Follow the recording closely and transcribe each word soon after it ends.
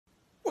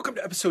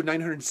Welcome to episode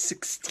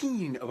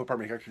 916 of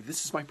Apartment Hacker.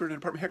 This is Mike Burnett,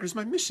 Apartment Hacker. It's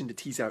my mission to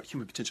tease out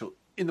human potential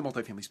in the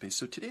multifamily space.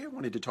 So today I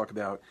wanted to talk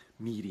about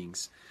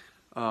meetings.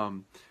 We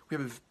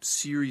have a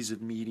series of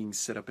meetings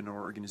set up in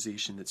our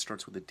organization that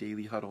starts with a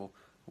daily huddle,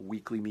 a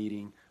weekly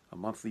meeting, a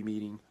monthly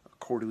meeting, a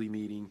quarterly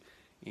meeting,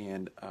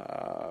 and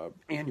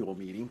annual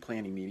meeting,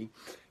 planning meeting.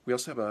 We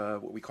also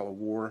have what we call a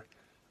WAR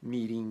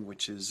meeting,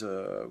 which is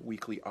a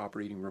weekly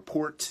operating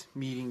report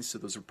meeting. So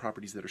those are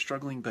properties that are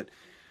struggling, but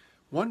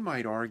one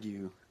might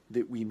argue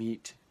that we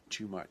meet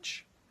too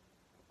much.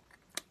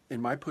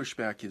 And my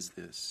pushback is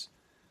this: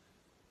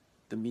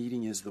 the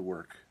meeting is the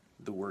work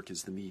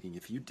is the meeting.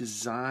 If you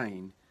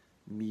design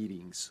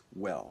meetings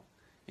well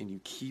and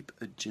you keep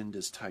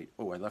agendas tight,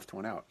 I left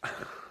one out.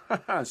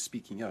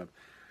 Speaking of,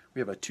 we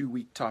have a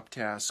 2-week top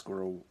task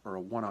or a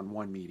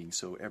one-on-one meeting.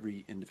 So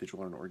every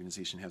individual in an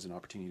organization has an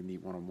opportunity to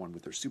meet one-on-one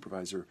with their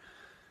supervisor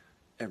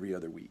every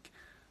other week.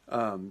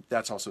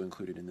 That's also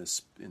included in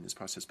this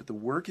process. But the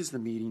work is the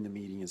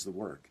meeting is the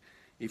work.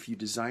 If you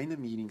design the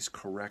meetings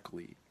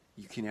correctly,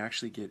 you can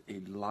actually get a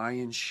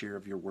lion's share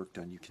of your work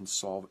done. You can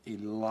solve a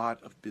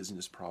lot of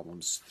business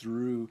problems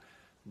through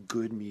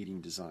good meeting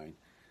design.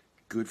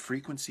 Good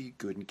frequency,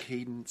 good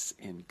cadence,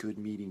 and good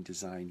meeting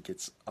design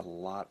gets a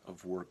lot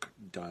of work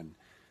done.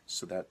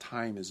 So that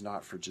time is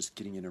not for just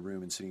getting in a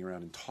room and sitting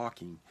around and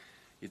talking.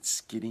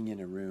 It's getting in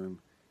a room,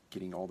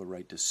 getting all the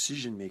right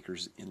decision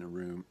makers in a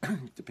room,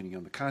 depending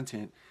on the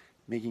content,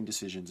 making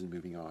decisions and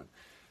moving on.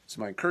 So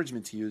my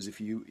encouragement to you is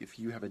if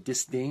you have a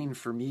disdain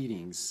for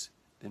meetings,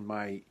 then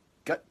my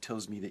gut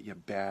tells me that you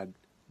have bad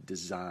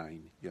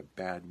design, you have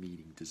bad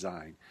meeting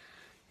design.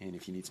 And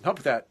if you need some help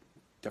with that,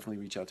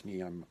 definitely reach out to me.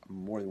 I'm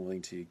more than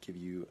willing to give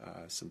you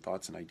some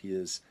thoughts and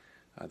ideas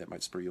that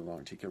might spur you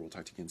along. Take care. We'll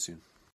talk to you again soon.